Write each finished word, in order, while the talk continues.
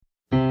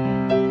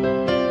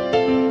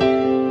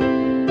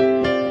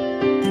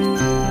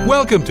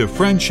Welcome to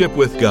Friendship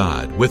with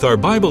God with our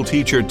Bible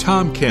teacher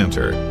Tom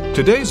Cantor.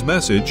 Today's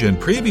message and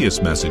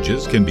previous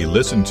messages can be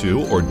listened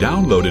to or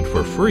downloaded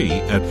for free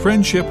at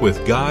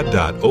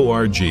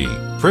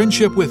friendshipwithgod.org.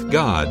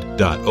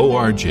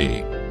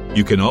 friendshipwithgod.org.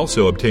 You can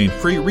also obtain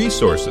free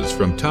resources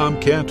from Tom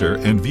Cantor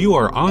and view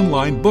our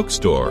online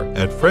bookstore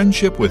at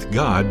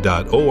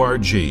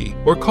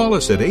friendshipwithgod.org or call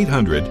us at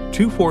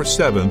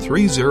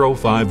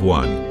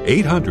 800-247-3051.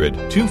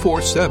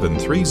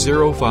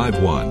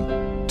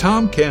 800-247-3051.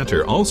 Tom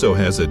Cantor also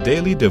has a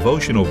daily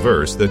devotional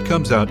verse that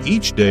comes out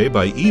each day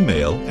by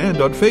email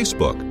and on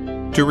Facebook.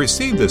 To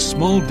receive this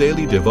small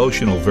daily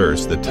devotional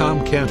verse that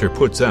Tom Cantor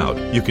puts out,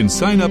 you can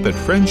sign up at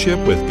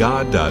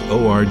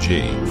friendshipwithgod.org,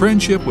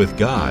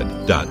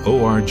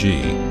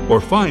 friendshipwithgod.org,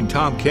 or find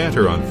Tom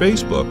Cantor on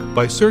Facebook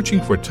by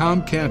searching for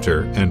Tom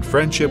Cantor and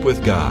Friendship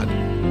with God.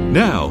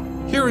 Now,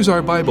 here is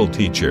our Bible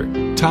teacher,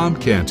 Tom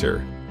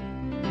Cantor.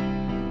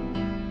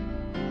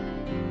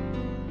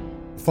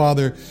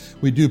 Father,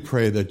 we do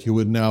pray that you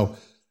would now,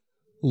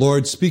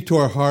 Lord, speak to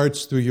our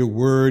hearts through your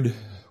word.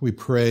 We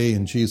pray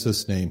in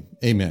Jesus' name.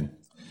 Amen.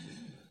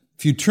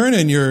 If you turn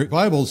in your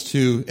Bibles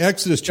to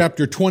Exodus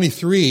chapter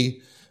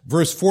 23,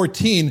 verse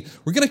 14,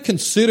 we're going to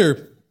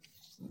consider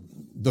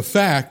the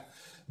fact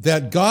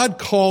that God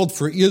called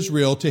for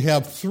Israel to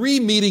have 3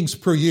 meetings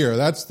per year.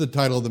 That's the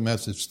title of the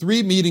message,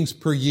 3 meetings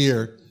per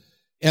year.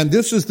 And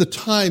this is the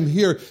time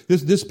here,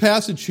 this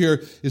passage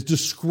here is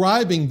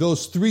describing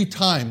those 3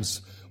 times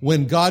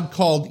when God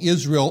called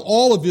Israel,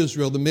 all of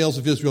Israel, the males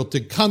of Israel, to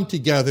come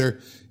together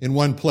in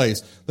one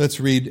place. Let's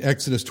read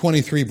Exodus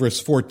 23, verse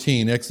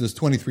 14. Exodus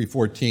 23,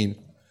 14.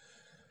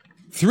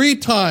 3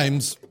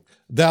 times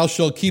thou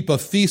shalt keep a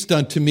feast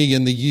unto me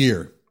in the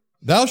year.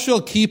 Thou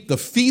shalt keep the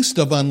feast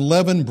of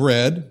unleavened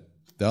bread.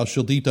 Thou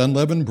shalt eat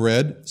unleavened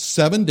bread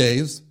 7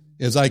 days,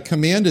 as I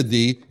commanded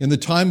thee, in the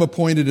time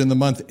appointed in the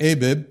month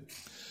Abib.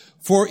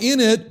 For in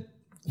it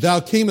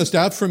thou camest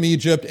out from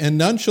Egypt, and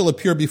none shall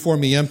appear before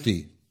me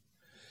empty.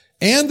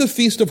 And the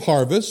feast of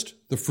harvest,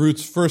 the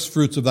first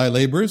fruits of thy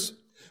labors,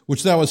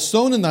 which thou hast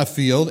sown in thy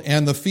field,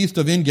 and the feast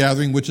of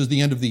ingathering, which is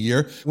the end of the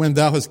year, when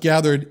thou hast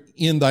gathered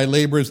in thy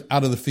labors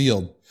out of the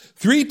field.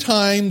 3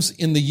 times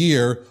in the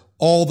year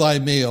all thy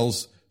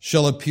males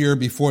shall appear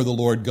before the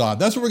Lord God.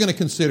 That's what we're going to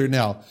consider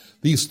now,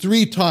 these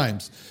 3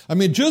 times. I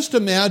mean, just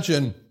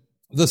imagine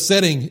the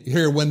setting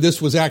here when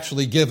this was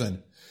actually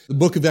given. The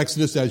book of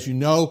Exodus, as you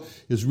know,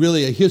 is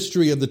really a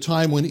history of the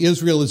time when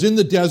Israel is in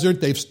the desert.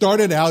 They've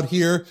started out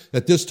here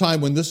at this time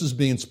when this is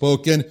being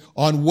spoken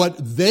on what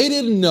they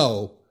didn't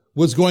know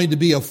was going to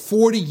be a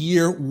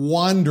 40-year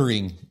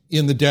wandering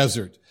in the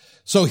desert.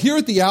 So here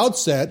at the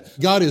outset,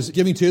 God is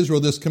giving to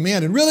Israel this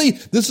command. And really,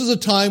 this is a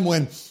time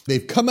when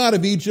they've come out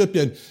of Egypt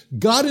and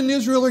God and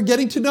Israel are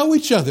getting to know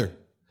each other.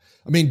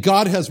 I mean,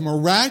 God has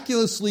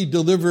miraculously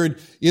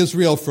delivered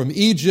Israel from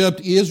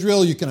Egypt.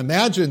 Israel, you can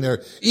imagine,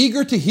 they're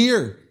eager to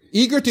hear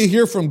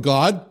from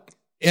God.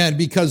 And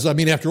because, I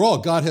mean, after all,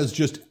 God has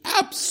just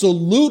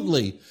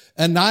absolutely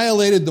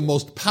annihilated the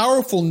most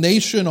powerful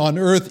nation on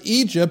earth,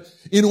 Egypt,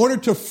 in order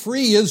to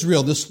free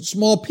Israel, this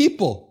small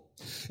people.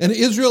 And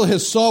Israel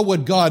has saw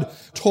what God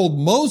told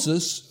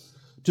Moses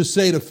to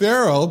say to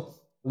Pharaoh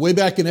way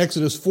back in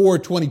Exodus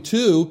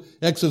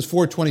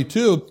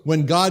 4:22,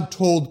 when God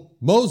told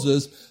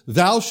Moses,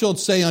 thou shalt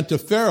say unto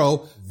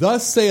Pharaoh,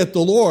 thus saith the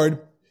Lord,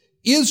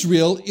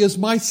 Israel is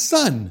my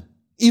son,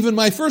 even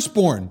my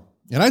firstborn.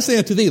 And I say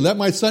unto thee, let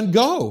my son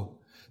go,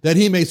 that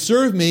he may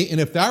serve me.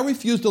 And if thou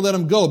refuse to let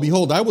him go,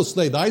 behold, I will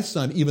slay thy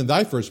son, even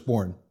thy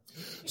firstborn.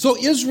 So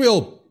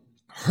Israel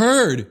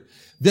heard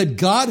that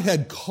God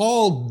had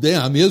called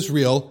them,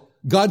 Israel,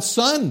 God's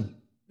son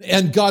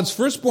and God's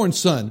firstborn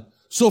son.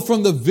 So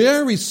from the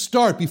very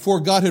start, before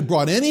God had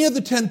brought any of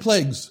the 10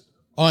 plagues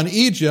on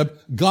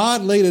Egypt,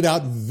 God laid it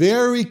out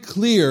very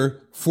clear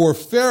for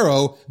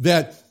Pharaoh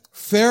that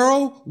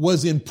Pharaoh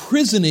was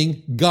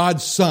imprisoning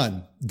God's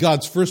son,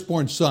 God's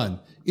firstborn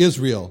son,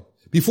 Israel.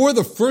 Before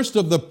the first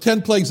of the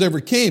 10 plagues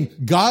ever came,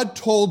 God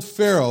told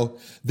Pharaoh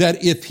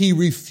that if he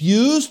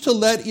refused to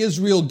let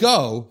Israel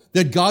go,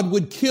 that God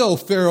would kill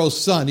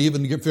Pharaoh's son,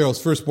 even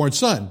Pharaoh's firstborn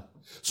son.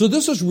 So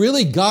this was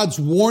really God's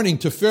warning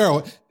to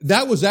Pharaoh.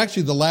 That was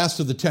actually the last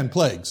of the 10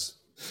 plagues.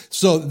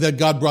 So that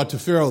God brought to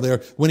Pharaoh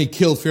there when he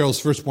killed Pharaoh's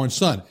firstborn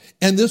son.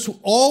 And this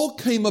all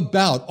came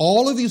about,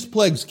 all of these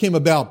plagues came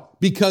about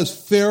because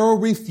Pharaoh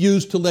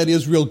refused to let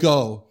Israel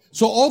go.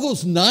 So all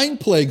those 9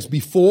 plagues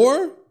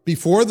before the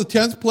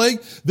 10th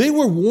plague, they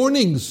were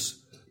warnings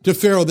to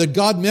Pharaoh that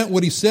God meant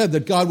what he said,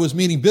 that God was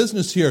meaning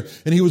business here,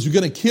 and he was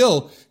going to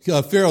kill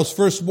Pharaoh's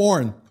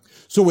firstborn.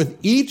 So with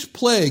each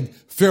plague,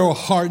 Pharaoh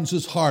hardens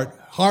his heart.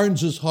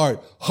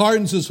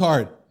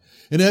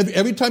 And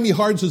every time he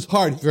hardens his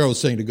heart, Pharaoh is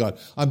saying to God,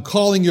 I'm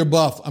calling your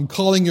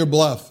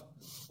bluff.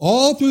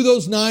 All through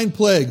those 9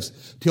 plagues,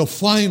 till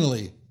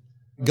finally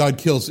God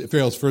kills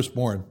Pharaoh's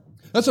firstborn.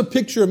 That's a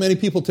picture of many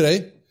people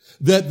today,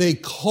 that they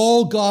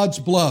call God's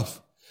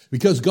bluff,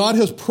 because God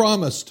has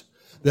promised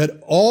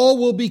that all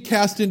will be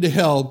cast into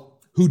hell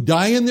who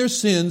die in their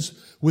sins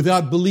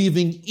without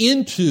believing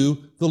into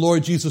the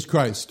Lord Jesus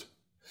Christ.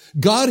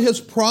 God has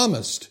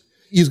promised,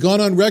 he's gone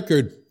on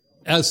record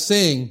as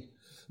saying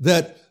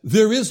that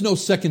there is no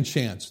second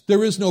chance.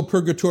 There is no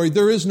purgatory.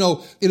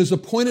 It is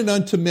appointed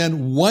unto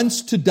men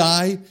once to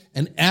die,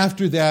 and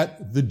after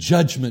that, the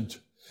judgment.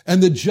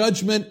 And the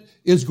judgment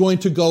is going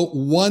to go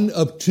one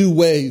of two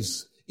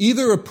ways.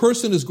 Either a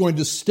person is going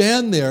to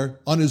stand there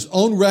on his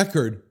own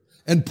record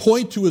and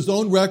point to his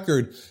own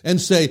record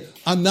and say,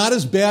 I'm not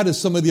as bad as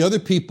some of the other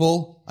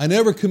people. I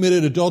never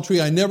committed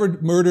adultery. I never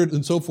murdered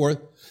and so forth.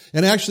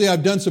 And actually,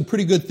 I've done some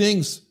pretty good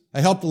things.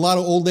 I helped a lot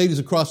of old ladies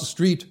across the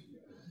street.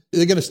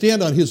 They're going to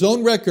stand on his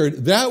own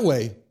record that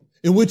way,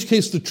 in which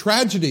case the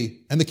tragedy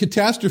and the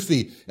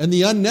catastrophe and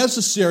the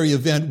unnecessary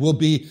event will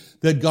be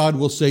that God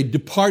will say,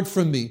 depart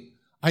from me.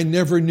 I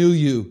never knew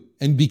you,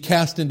 and be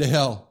cast into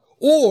hell.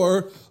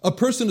 Or a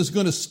person is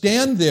going to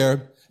stand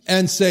there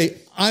and say,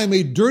 I am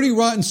a dirty,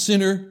 rotten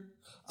sinner.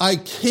 I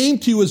came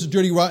to you as a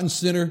dirty, rotten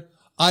sinner.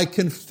 I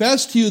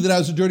confessed to you that I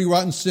was a dirty,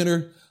 rotten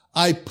sinner.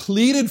 I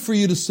pleaded for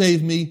you to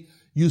save me.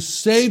 You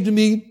saved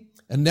me.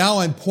 And now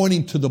I'm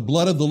pointing to the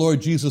blood of the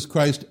Lord Jesus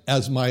Christ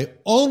as my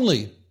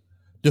only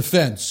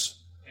defense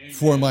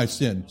for my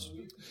sins.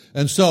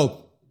 And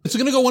so it's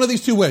going to go one of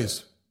these two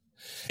ways.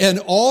 And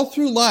all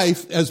through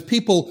life, as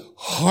people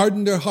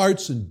harden their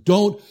hearts and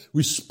don't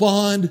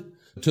respond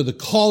to the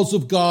calls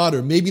of God,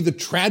 or maybe the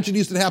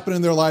tragedies that happen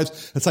in their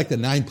lives, it's like the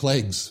 9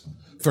 plagues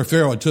for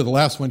Pharaoh until the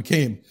last one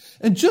came.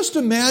 And just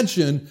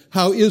imagine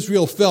how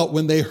Israel felt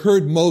when they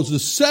heard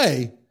Moses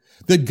say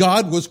that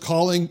God was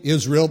calling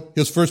Israel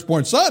his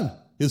firstborn son,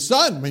 his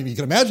son. I mean, you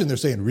can imagine they're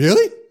saying,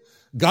 really?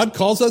 God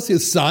calls us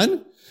his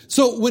son?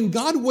 So when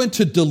God went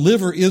to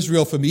deliver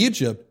Israel from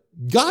Egypt,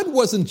 God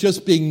wasn't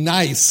just being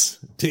nice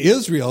to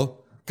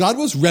Israel. God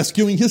was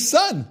rescuing his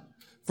son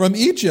from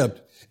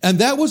Egypt. And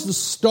that was the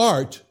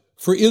start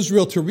for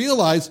Israel to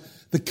realize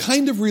the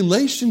kind of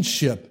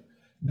relationship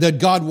that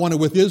God wanted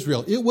with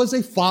Israel. It was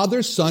a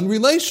father-son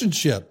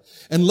relationship.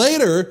 And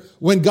later,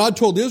 when God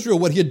told Israel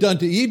what he had done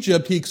to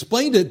Egypt, he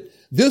explained it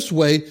this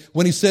way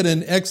when he said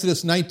in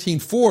Exodus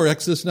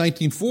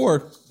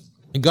 19:4,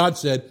 and God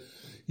said,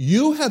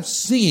 you have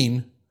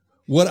seen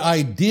what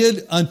I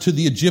did unto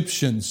the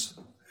Egyptians,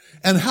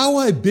 and how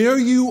I bear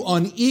you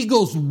on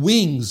eagle's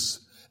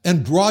wings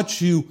and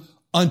brought you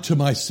unto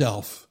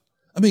myself.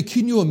 I mean,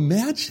 can you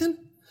imagine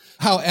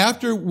how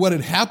after what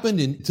had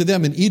happened to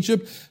them in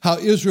Egypt, how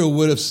Israel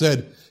would have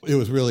said, it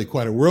was really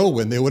quite a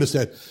whirlwind. They would have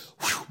said,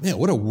 man,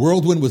 what a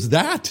whirlwind was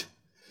that?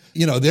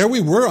 You know, there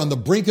we were on the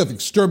brink of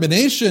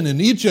extermination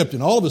in Egypt,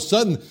 and all of a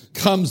sudden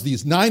comes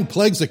these 9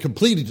 plagues that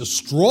completely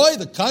destroy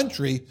the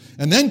country.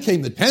 And then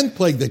came the 10th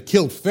plague that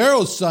killed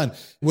Pharaoh's son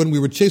when we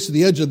were chasing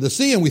the edge of the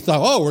sea, and we thought,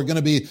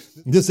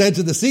 this edge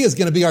of the sea is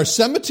going to be our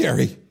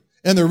cemetery.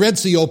 And the Red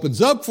Sea opens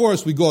up for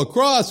us. We go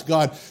across.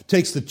 God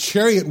takes the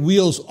chariot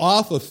wheels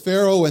off of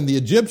Pharaoh and the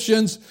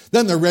Egyptians.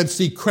 Then the Red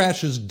Sea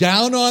crashes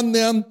down on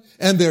them,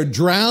 and they're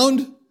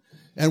drowned.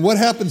 And what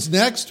happens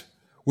next?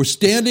 We're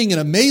standing in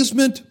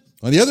amazement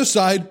on the other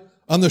side,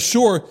 on the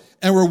shore,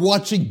 and we're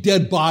watching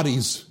dead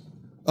bodies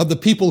of the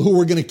people who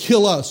were going to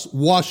kill us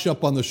wash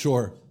up on the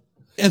shore.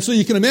 And so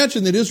you can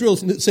imagine that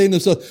Israel's saying to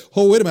themselves,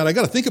 oh, wait a minute, I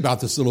got to think about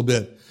this a little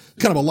bit.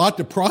 Kind of a lot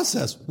to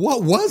process.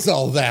 What was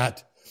all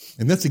that?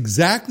 And that's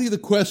exactly the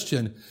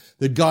question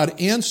that God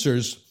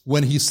answers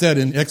when he said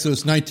in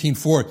Exodus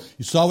 19:4,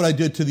 you saw what I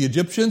did to the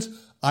Egyptians?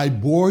 I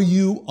bore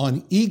you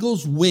on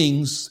eagle's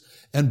wings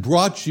and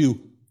brought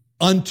you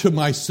unto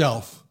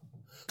myself.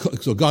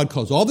 So God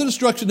caused all the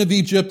destruction of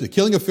Egypt, the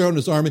killing of Pharaoh and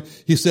his army.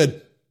 He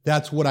said,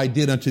 that's what I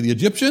did unto the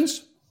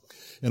Egyptians.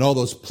 And all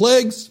those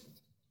plagues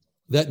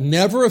that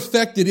never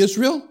affected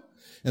Israel,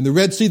 and the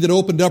Red Sea that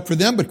opened up for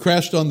them but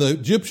crashed on the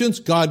Egyptians,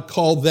 God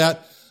called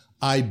that,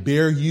 I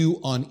bear you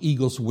on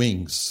eagle's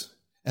wings.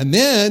 And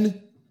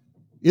then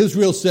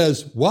Israel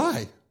says,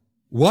 why?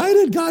 Why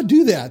did God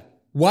do that?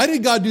 Why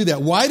did God do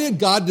that? Why did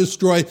God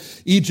destroy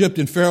Egypt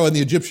and Pharaoh and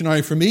the Egyptian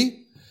army for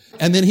me?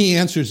 And then he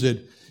answers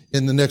it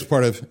in the next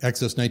part of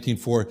Exodus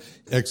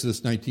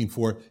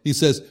 19:4. He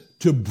says,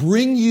 to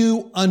bring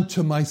you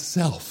unto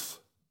myself.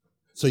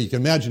 So you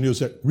can imagine, he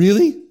was like,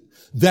 really?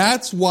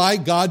 That's why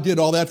God did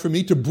all that for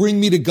me, to bring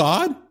me to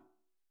God?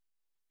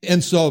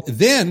 And so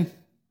then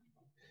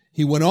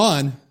he went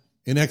on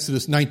in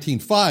Exodus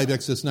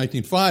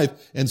 19:5,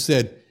 and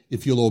said,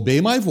 if you'll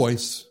obey my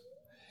voice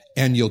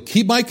and you'll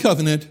keep my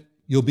covenant,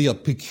 you'll be a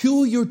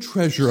peculiar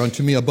treasure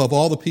unto me above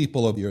all the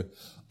people of the earth.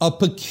 A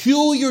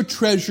peculiar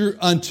treasure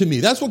unto me.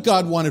 That's what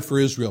God wanted for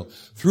Israel.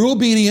 Through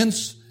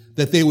obedience,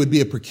 that they would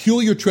be a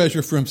peculiar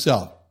treasure for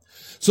himself.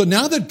 So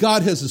now that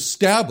God has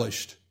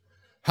established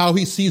how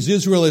he sees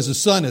Israel as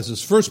his son, as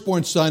his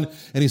firstborn son,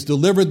 and he's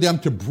delivered them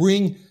to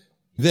bring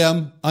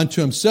them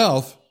unto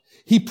himself,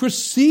 he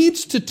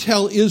proceeds to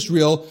tell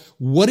Israel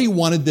what he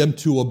wanted them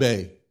to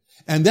obey.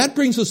 And that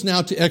brings us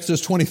now to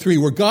Exodus 23,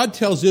 where God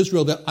tells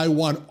Israel that I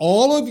want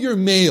all of your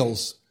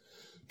males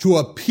to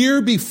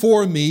appear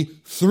before me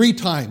 3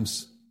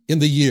 times in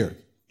the year.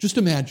 Just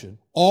imagine.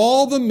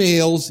 All the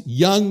males,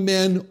 young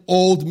men,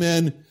 old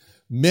men,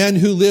 men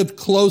who lived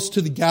close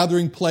to the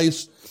gathering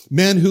place,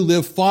 men who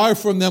lived far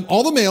from them,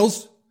 all the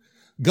males.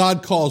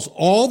 God calls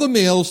all the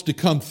males to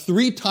come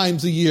 3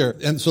 times a year.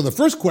 And so the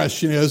first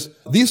question is,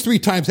 these 3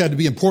 times had to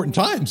be important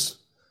times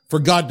for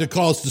God to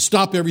call us to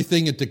stop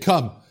everything and to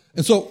come.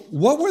 And so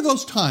what were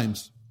those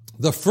times?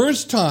 The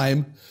first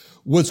time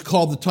was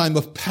called the time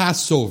of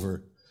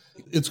Passover.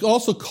 It's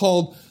also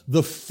called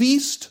the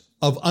Feast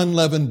of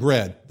Unleavened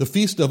Bread. The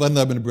Feast of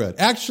Unleavened Bread.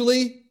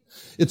 Actually,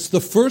 it's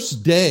the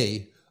first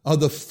day of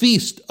the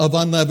Feast of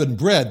Unleavened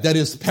Bread. That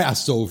is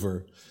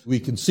Passover. We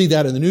can see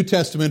that in the New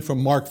Testament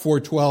from Mark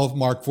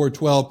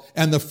 4:12,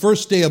 and the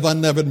first day of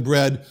unleavened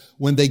bread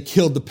when they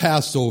killed the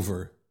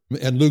Passover.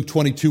 And Luke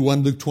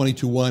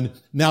 22:1.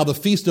 Now the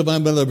feast of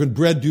unleavened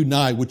bread drew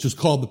nigh, which is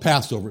called the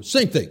Passover.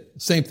 Same thing.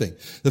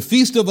 The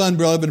feast of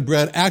unleavened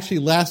bread actually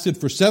lasted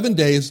for 7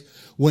 days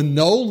when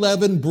no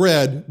leavened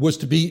bread was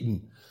to be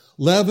eaten.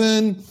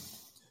 Leaven,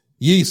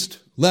 yeast,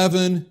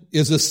 leaven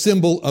is a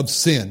symbol of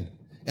sin.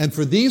 And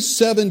for these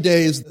 7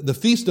 days, the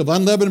feast of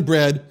unleavened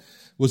bread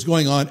was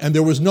going on, and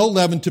there was no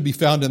leaven to be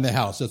found in the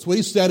house. That's what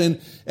he said in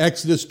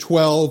Exodus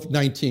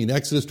 12:19.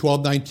 Exodus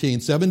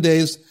 12:19. 7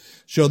 days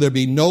shall there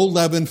be no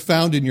leaven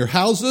found in your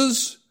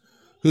houses.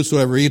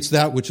 Whosoever eats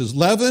that which is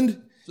leavened,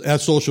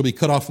 that soul shall be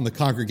cut off from the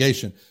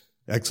congregation.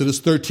 Exodus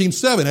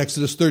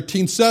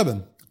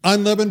 13:7.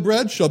 Unleavened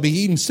bread shall be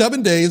eaten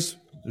 7 days.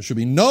 There shall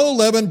be no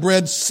leavened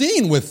bread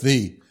seen with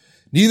thee.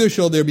 Neither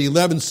shall there be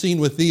leaven seen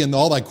with thee in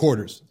all thy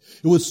quarters.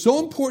 It was so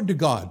important to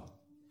God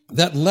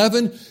that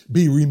leaven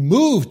be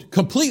removed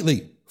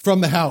completely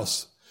from the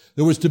house.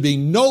 There was to be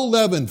no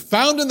leaven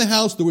found in the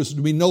house. There was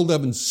to be no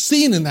leaven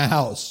seen in the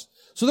house.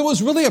 So there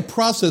was really a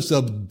process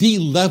of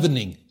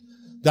de-leavening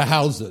the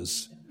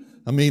houses.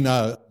 I mean,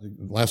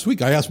 last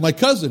week I asked my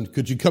cousin,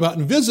 could you come out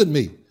and visit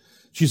me?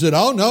 She said,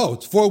 oh no,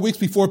 it's 4 weeks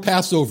before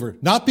Passover,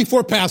 not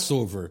before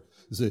Passover.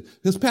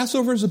 Because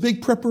Passover is a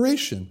big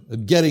preparation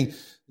of getting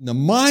the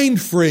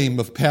mind frame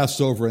of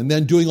Passover and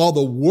then doing all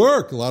the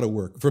work, a lot of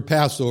work for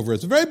Passover.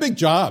 It's a very big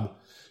job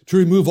to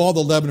remove all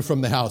the leaven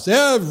from the house.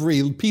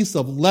 Every piece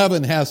of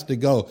leaven has to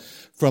go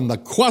from the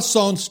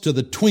croissants to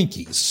the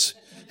Twinkies.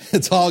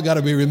 It's all got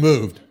to be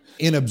removed.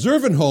 In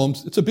observant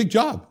homes, it's a big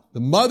job.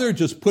 The mother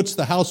just puts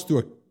the house through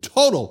a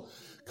total,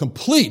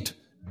 complete,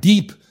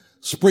 deep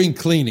spring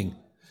cleaning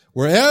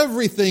where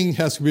everything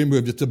has to be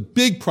removed. It's a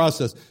big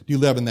process to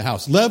leaven the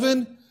house.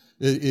 Leaven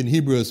in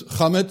Hebrew is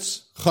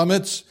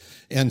chametz.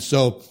 And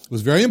so it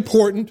was very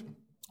important.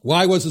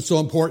 Why was it so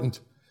important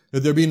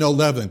that there be no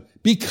leaven?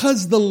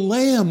 Because the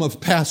lamb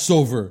of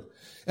Passover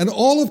and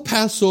all of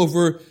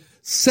Passover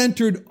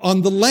centered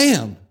on the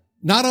lamb,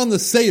 not on the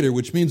Seder,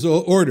 which means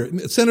order.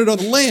 It centered on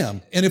the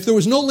lamb. And if there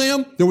was no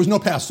lamb, there was no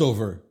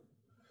Passover.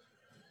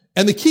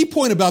 And the key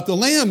point about the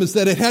lamb is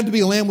that it had to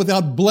be a lamb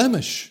without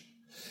blemish.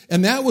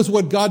 And that was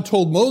what God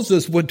told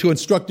Moses to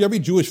instruct every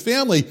Jewish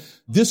family.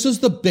 This is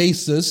the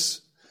basis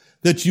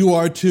that you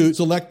are to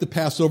select the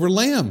Passover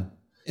lamb.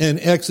 In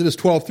Exodus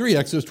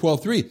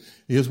 12:3,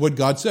 here's what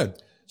God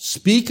said.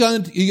 Speak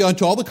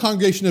unto all the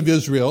congregation of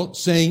Israel,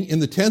 saying, in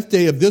the 10th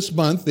day of this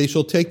month, they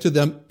shall take to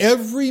them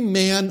every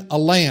man a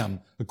lamb,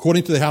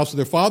 according to the house of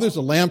their fathers,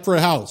 a lamb for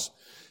a house.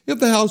 If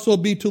the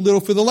household be too little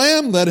for the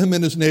lamb, let him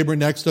and his neighbor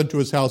next unto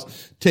his house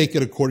take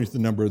it according to the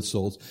number of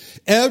souls.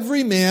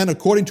 Every man,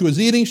 according to his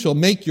eating, shall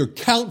make your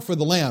count for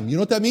the lamb. You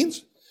know what that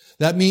means?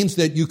 That means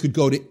that you could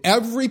go to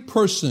every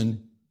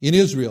person in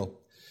Israel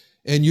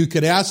and you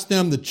could ask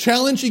them the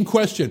challenging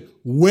question,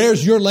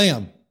 where's your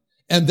lamb?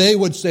 And they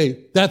would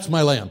say, that's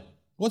my lamb. It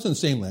wasn't the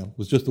same lamb. It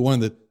was just the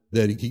one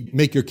that he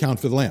make your count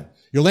for the lamb.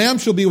 Your lamb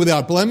shall be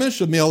without blemish,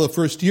 a male of the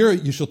first year.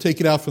 You shall take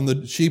it out from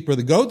the sheep or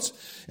the goats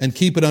and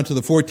keep it unto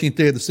the 14th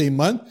day of the same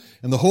month.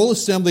 And the whole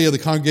assembly of the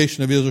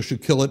congregation of Israel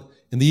should kill it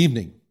in the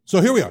evening.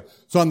 So here we are.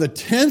 So on the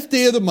 10th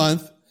day of the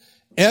month,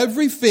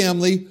 every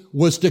family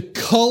was to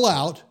cull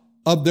out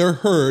of their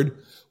herd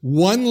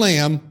one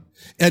lamb.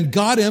 And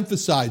God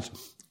emphasized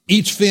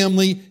each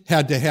family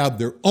had to have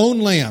their own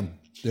lamb.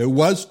 There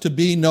was to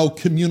be no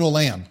communal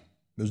lamb.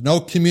 There's no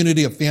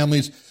community of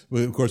families.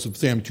 Of course, if the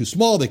family too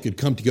small, they could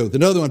come together with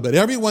another one, but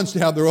everyone's to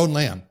have their own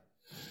lamb.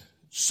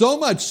 So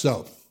much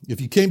so,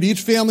 if you came to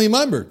each family,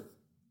 you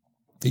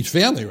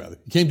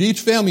came to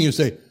each family, you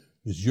say,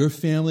 does your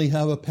family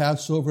have a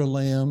Passover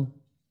lamb?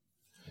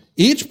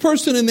 Each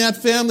person in that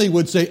family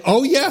would say,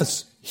 oh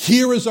yes,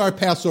 here is our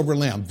Passover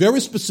lamb. Very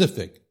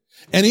specific.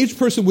 And each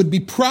person would be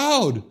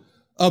proud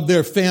of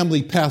their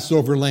family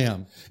Passover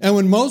lamb. And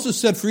when Moses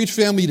said for each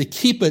family to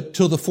keep it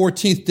till the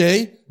 14th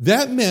day,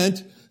 that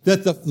meant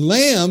that the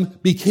lamb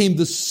became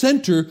the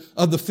center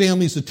of the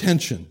family's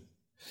attention.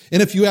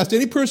 And if you asked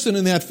any person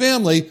in that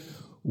family,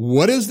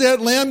 what is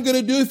that lamb going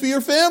to do for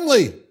your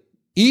family?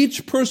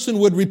 Each person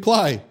would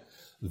reply,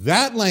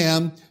 that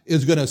lamb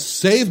is going to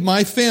save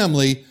my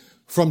family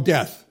from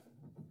death.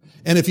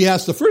 And if you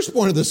ask the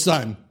firstborn of the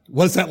son,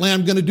 what is that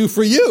lamb going to do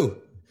for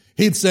you?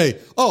 He'd say,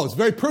 oh, it's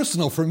very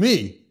personal for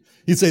me.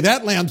 He'd say,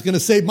 that lamb's going to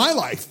save my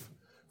life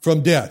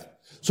from death.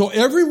 So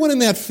everyone in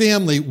that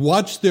family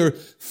watched their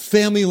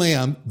family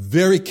lamb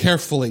very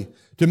carefully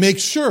to make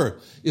sure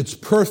it's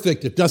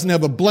perfect, it doesn't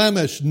have a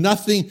blemish,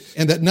 nothing,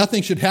 and that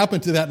nothing should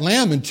happen to that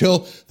lamb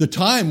until the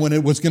time when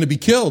it was going to be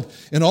killed.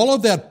 And all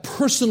of that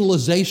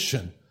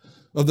personalization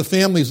of the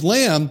family's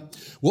lamb,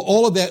 well,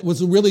 all of that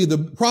was really the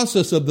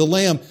process of the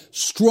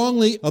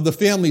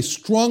family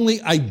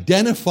strongly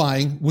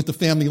identifying with the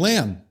family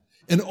lamb.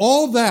 And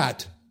all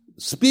that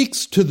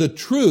speaks to the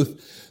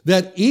truth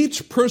that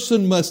each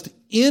person must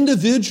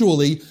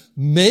individually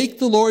make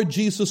the Lord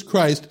Jesus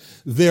Christ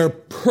their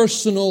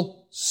personal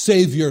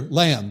Savior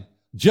lamb.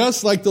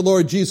 Just like the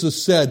Lord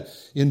Jesus said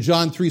in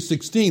John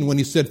 3:16 when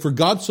he said, "For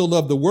God so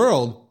loved the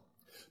world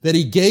that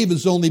he gave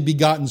his only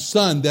begotten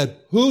Son,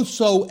 that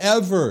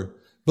whosoever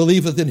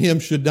believeth in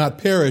him should not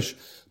perish,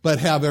 but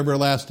have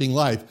everlasting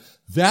life."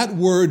 That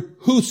word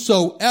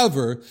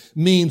whosoever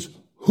means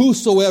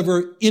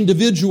whosoever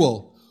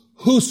individual,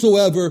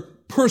 whosoever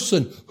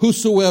person,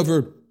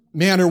 whosoever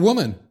man or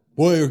woman,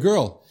 boy or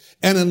girl.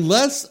 And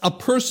unless a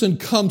person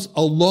comes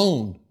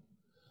alone,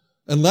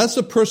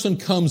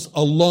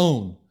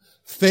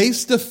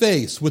 face to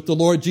face with the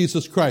Lord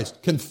Jesus Christ,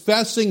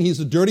 confessing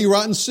he's a dirty,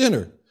 rotten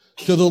sinner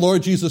to the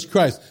Lord Jesus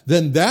Christ,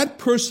 then that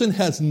person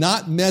has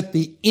not met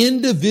the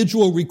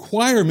individual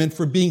requirement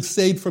for being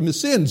saved from his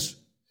sins.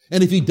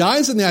 And if he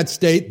dies in that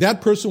state,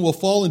 that person will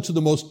fall into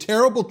the most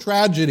terrible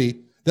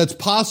tragedy that's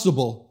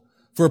possible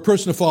for a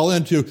person to fall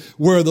into,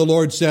 where the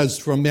Lord says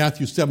from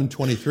Matthew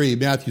 7:23,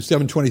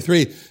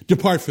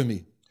 "Depart from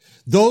me."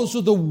 Those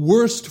are the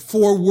worst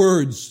 4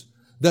 words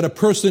that a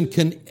person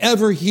can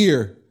ever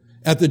hear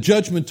at the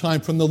judgment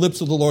time from the lips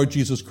of the Lord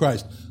Jesus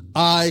Christ.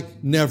 "I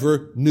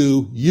never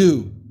knew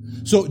you."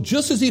 So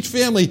just as each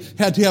family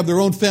had to have their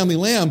own family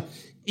lamb,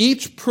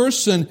 each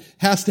person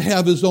has to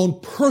have his own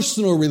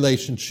personal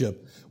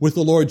relationship with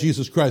the Lord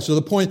Jesus Christ. To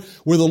the point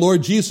where the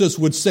Lord Jesus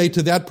would say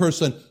to that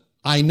person,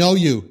 "I know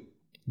you.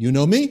 You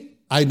know me?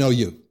 I know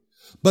you."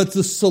 But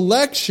the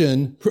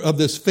selection of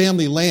this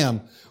family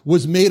lamb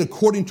was made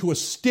according to a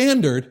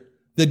standard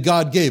that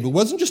God gave. It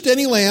wasn't just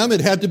any lamb.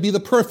 It had to be the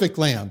perfect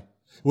lamb.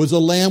 It was a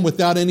lamb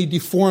without any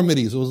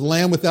deformities. It was a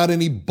lamb without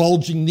any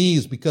bulging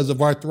knees because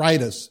of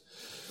arthritis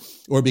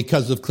or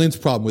because of Clint's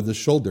problem with his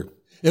shoulder.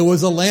 It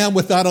was a lamb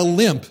without a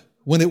limp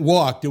when it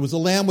walked. It was a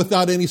lamb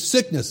without any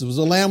sickness. It was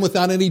a lamb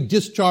without any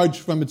discharge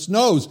from its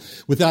nose,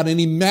 without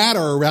any matter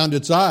around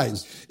its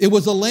eyes. It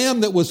was a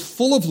lamb that was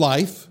full of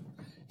life.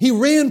 He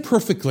ran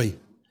perfectly.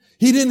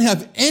 He didn't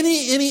have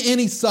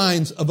any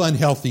signs of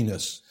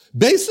unhealthiness.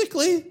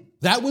 Basically,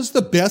 that was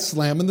the best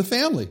lamb in the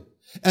family.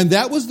 And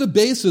that was the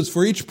basis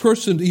for each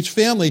person, each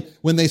family,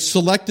 when they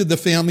selected the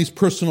family's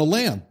personal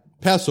lamb,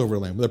 Passover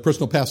lamb, their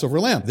personal Passover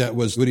lamb. That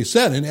was what he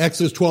said in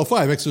Exodus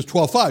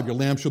 12:5. "Your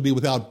lamb shall be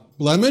without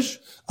blemish,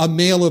 a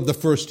male of the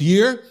first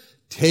year.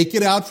 Take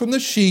it out from the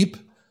sheep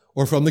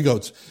or from the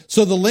goats."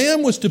 So the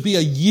lamb was to be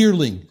a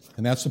yearling,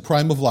 and that's the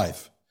prime of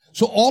life.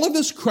 So all of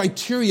this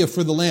criteria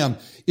for the lamb,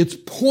 it's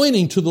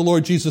pointing to the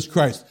Lord Jesus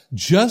Christ.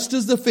 Just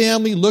as the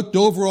family looked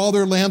over all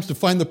their lambs to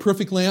find the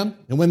perfect lamb,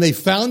 and when they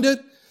found it,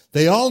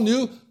 they all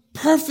knew,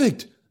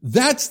 perfect,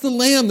 that's the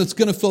lamb that's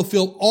going to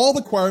fulfill all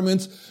the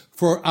requirements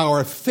for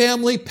our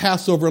family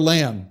Passover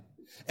lamb.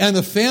 And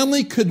the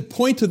family could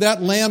point to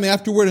that lamb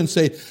afterward and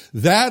say,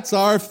 "That's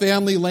our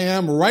family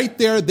lamb right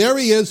there. There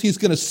he is. He's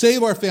going to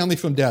save our family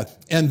from death."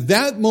 And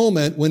that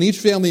moment when each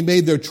family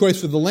made their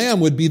choice for the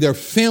lamb would be their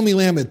family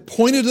lamb. It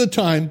pointed to the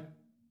time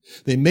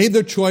they made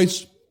their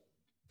choice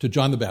to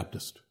John the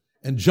Baptist.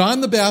 And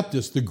John the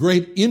Baptist, the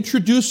great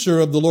introducer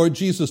of the Lord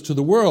Jesus to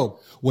the world,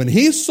 when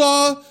he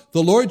saw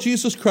the Lord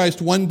Jesus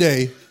Christ one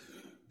day,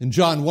 in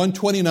John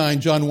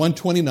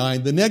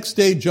 1:29, the next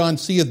day John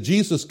seeth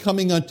Jesus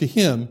coming unto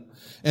him,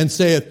 and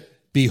saith,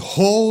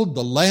 "Behold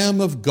the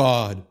Lamb of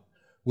God,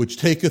 which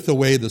taketh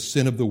away the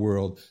sin of the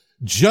world."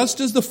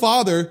 Just as the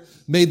Father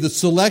made the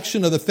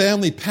selection of the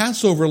family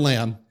Passover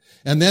lamb,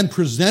 and then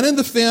presented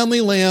the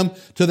family lamb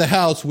to the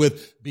house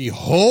with,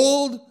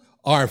 "Behold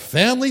our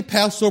family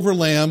Passover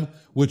lamb,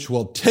 which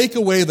will take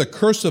away the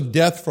curse of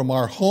death from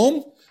our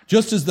home,"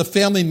 just as the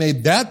family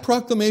made that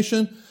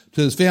proclamation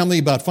to his family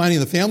about finding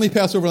the family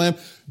Passover lamb,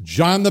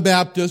 John the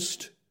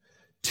Baptist,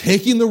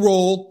 taking the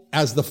role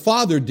as the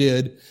Father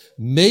did,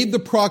 made the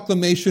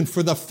proclamation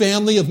for the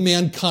family of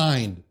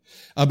mankind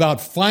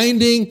about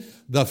finding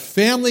the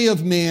family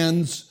of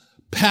man's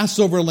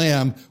Passover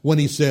lamb when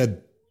he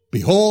said,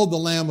 "Behold the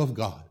Lamb of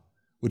God,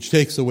 which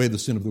takes away the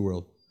sin of the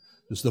world."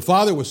 Because the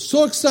Father was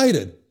so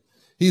excited,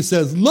 he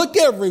says, "Look,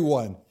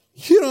 everyone,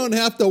 you don't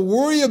have to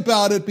worry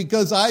about it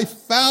because I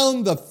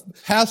found the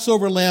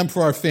Passover lamb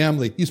for our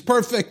family. He's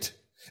perfect."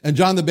 And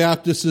John the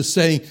Baptist is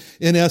saying,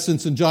 in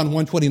essence, in John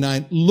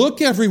 1:29,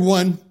 "Look,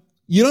 everyone,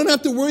 you don't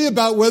have to worry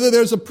about whether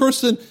there's a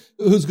person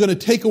who's going to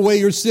take away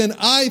your sin.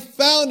 I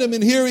found him,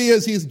 and here he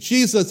is. He's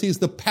Jesus. He's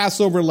the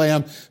Passover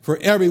lamb for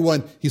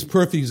everyone. He's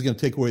perfect. He's going to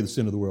take away the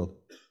sin of the world."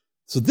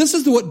 So this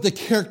is what the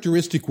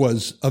characteristic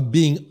was of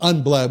being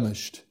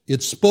unblemished.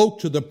 It spoke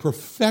to the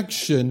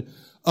perfection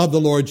of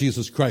the Lord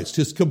Jesus Christ,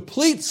 his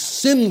complete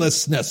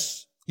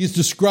sinlessness. He's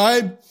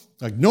described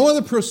like no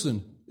other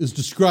person is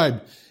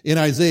described in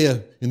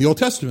Isaiah in the Old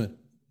Testament.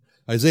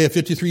 Isaiah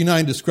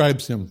 53:9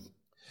 describes him.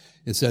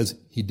 It says,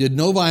 he did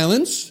no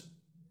violence,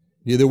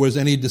 neither was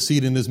any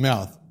deceit in his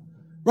mouth.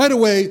 Right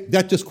away,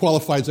 that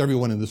disqualifies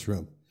everyone in this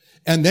room.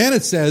 And then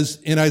it says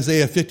in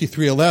Isaiah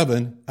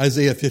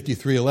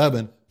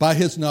 53:11, by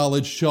his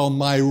knowledge shall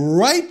my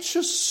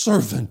righteous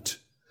servant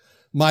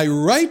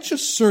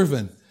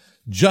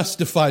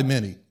justify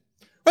many.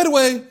 Right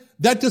away,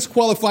 that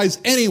disqualifies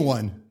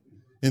anyone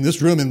in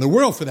this room, in the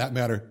world for that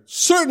matter.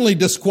 Certainly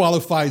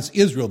disqualifies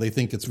Israel. They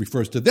think it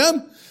refers to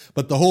them,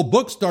 but the whole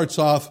book starts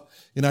off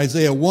in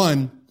Isaiah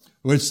 1,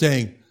 where it's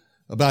saying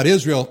about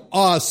Israel,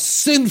 a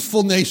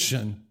sinful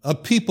nation, a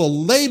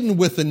people laden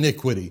with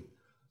iniquity.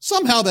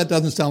 Somehow that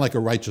doesn't sound like a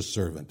righteous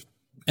servant.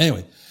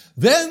 Anyway,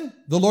 then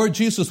the Lord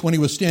Jesus, when he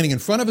was standing in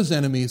front of his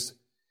enemies,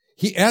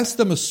 he asked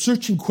them a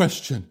searching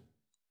question.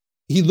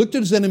 He looked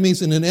at his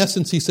enemies and in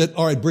essence he said,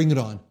 all right, bring it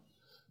on.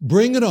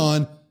 Bring it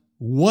on.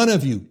 One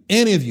of you,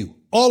 any of you,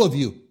 all of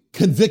you,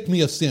 convict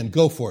me of sin.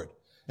 Go for it.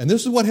 And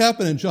this is what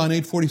happened in John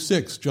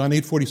 8:46. John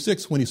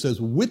 8:46, when he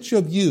says, which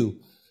of you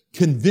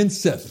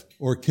convinceth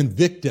or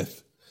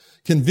convicteth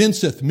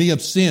me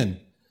of sin?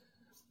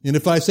 And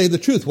if I say the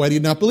truth, why do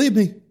you not believe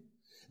me?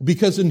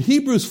 Because in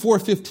Hebrews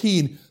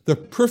 4:15, the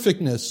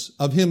perfectness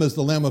of him as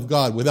the Lamb of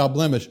God without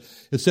blemish,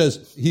 it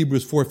says,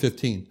 Hebrews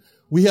 4:15,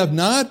 we have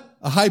not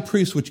a high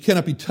priest which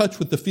cannot be touched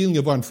with the feeling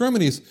of our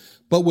infirmities,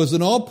 but was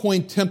in all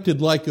point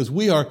tempted like as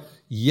we are,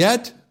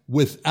 yet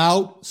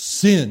without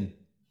sin.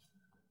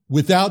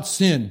 Without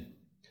sin.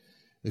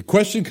 The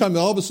question comes to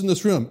all of us in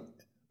this room,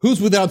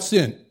 who's without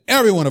sin?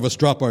 Every one of us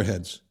drop our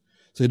heads.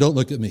 Say, don't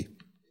look at me.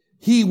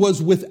 He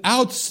was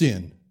without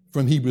sin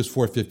from Hebrews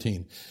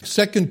 4:15.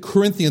 2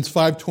 Corinthians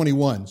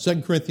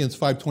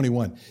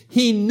 5:21.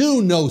 He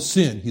knew no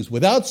sin. He's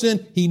without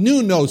sin. He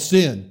knew no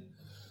sin.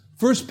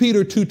 1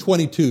 Peter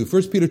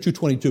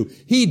 2:22.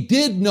 He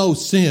did no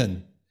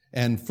sin.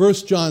 And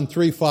 1 John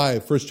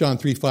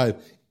 3:5.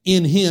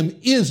 In him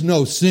is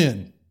no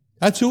sin.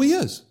 That's who he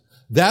is.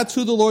 That's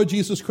who the Lord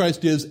Jesus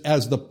Christ is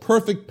as the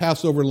perfect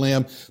Passover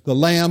lamb, the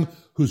lamb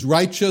who's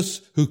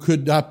righteous, who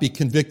could not be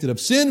convicted of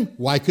sin.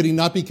 Why could he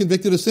not be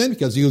convicted of sin?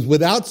 Because he was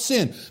without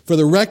sin. For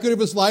the record of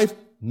his life,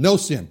 no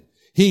sin.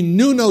 He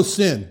knew no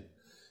sin.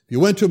 If you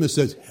went to him and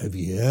says, have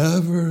you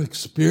ever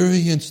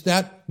experienced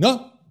that?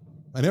 No,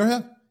 I never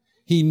have.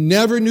 He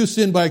never knew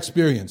sin by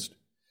experience.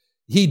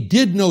 He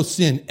did no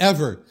sin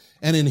ever,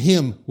 and in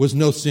him was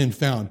no sin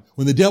found.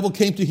 When the devil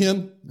came to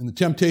him in the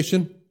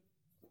temptation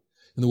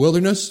in the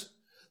wilderness,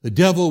 the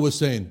devil was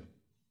saying,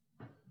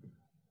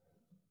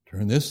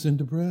 turn this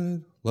into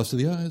bread, lust of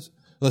the eyes,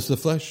 lust of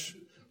the flesh.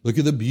 Look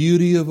at the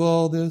beauty of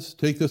all this.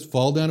 Take this,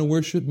 fall down and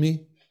worship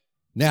me.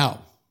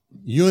 Now,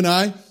 you and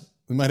I,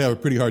 we might have a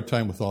pretty hard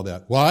time with all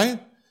that. Why?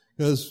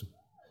 Because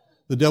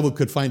the devil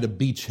could find a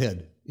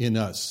beachhead in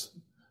us.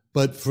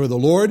 But for the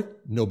Lord,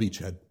 no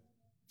beachhead.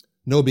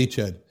 No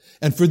beachhead.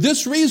 And for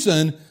this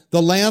reason,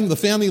 the lamb, the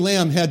family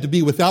lamb, had to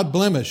be without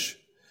blemish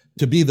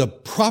to be the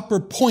proper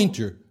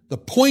pointer,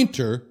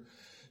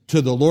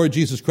 to the Lord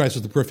Jesus Christ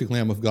as the perfect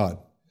Lamb of God.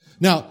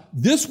 Now,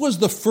 this was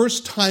the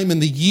first time in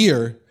the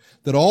year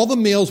that all the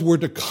males were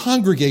to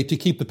congregate to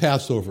keep the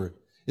Passover.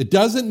 It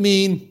doesn't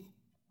mean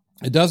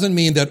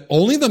that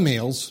only the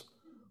males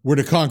were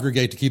to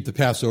congregate to keep the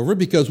Passover,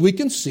 because we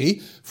can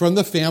see from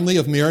the family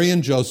of Mary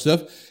and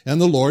Joseph and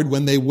the Lord,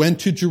 when they went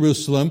to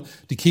Jerusalem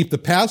to keep the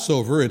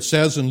Passover, it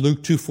says in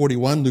Luke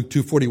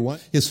 2:41,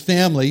 his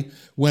family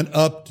went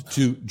up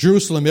to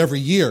Jerusalem every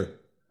year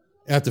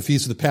at the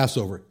Feast of the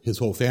Passover. His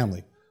whole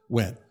family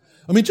went.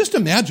 I mean, just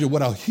imagine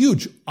what a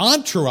huge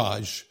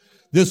entourage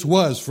this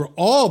was for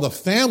all the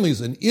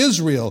families in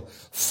Israel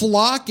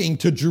flocking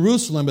to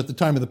Jerusalem at the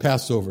time of the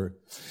Passover.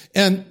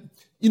 And,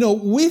 you know,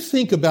 we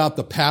think about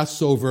the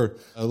Passover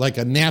like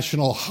a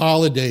national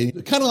holiday,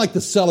 kind of like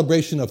the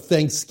celebration of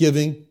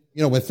Thanksgiving.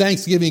 You know, when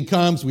Thanksgiving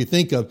comes, we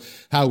think of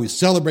how we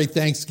celebrate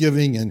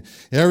Thanksgiving, and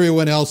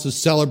everyone else is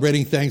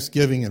celebrating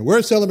Thanksgiving, and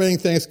we're celebrating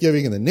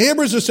Thanksgiving, and the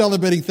neighbors are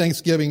celebrating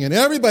Thanksgiving, and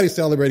everybody's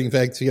celebrating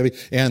Thanksgiving,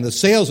 and the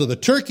sales of the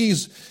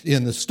turkeys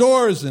in the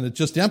stores, and it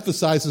just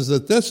emphasizes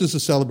that this is a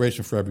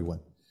celebration for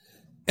everyone.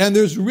 And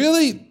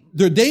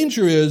the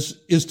danger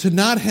is to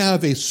not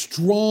have a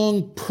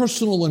strong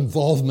personal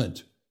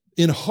involvement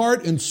in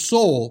heart and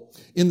soul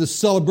in the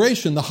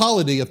celebration, the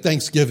holiday of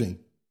Thanksgiving.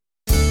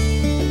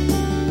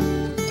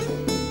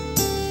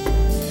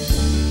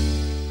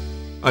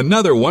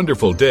 Another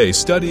wonderful day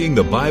studying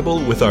the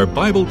Bible with our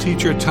Bible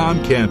teacher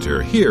Tom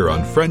Cantor here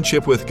on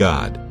Friendship with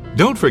God.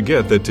 Don't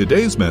forget that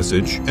today's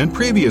message and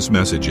previous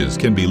messages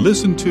can be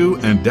listened to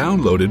and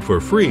downloaded for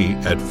free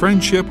at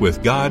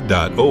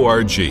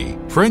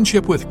friendshipwithgod.org.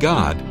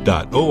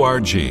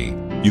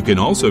 friendshipwithgod.org. You can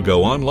also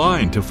go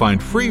online to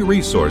find free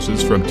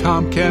resources from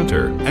Tom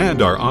Cantor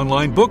and our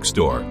online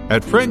bookstore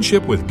at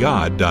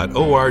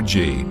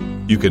friendshipwithgod.org.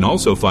 You can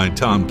also find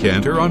Tom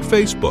Cantor on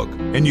Facebook,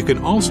 and you can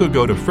also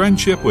go to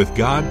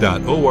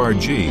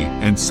friendshipwithgod.org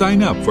and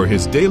sign up for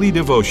his daily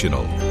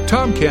devotional.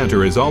 Tom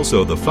Cantor is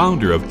also the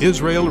founder of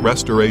Israel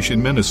Restoration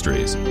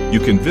Ministries. You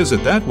can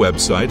visit that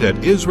website at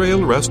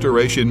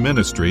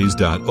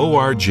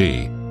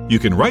israelrestorationministries.org. You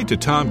can write to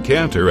Tom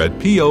Cantor at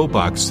P.O.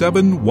 Box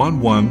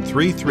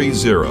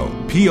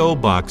 711330, P.O.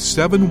 Box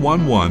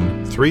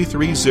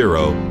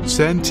 711330,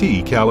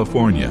 Santee,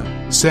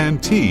 California.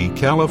 Santee,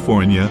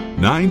 California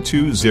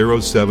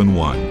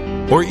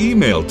 92071. Or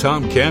email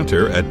Tom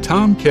Cantor at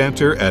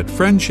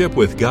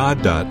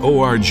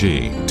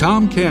tomcantor@friendshipwithgod.org.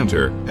 Tom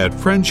Cantor at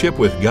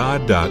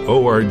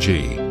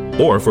friendshipwithgod.org.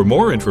 Or for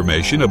more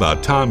information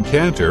about Tom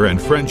Cantor and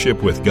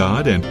Friendship with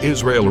God and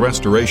Israel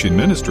Restoration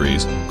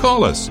Ministries,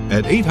 call us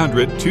at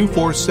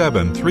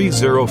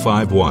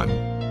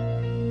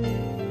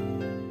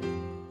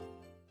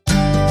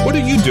 800-247-3051. What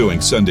are you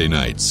doing Sunday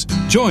nights?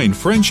 Join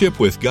Friendship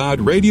with God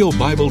radio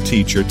Bible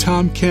teacher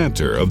Tom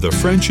Cantor of the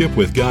Friendship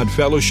with God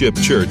Fellowship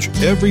Church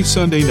every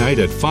Sunday night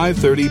at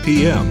 5:30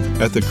 p.m.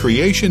 at the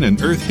Creation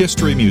and Earth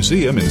History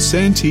Museum in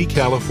Santee,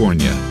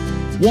 California.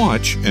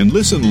 Watch and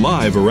listen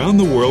live around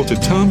the world to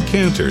Tom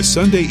Cantor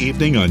Sunday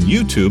evening on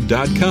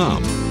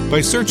YouTube.com by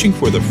searching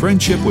for the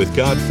Friendship with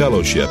God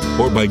Fellowship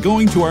or by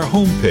going to our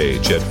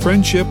homepage at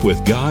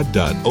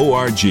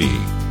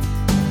friendshipwithgod.org.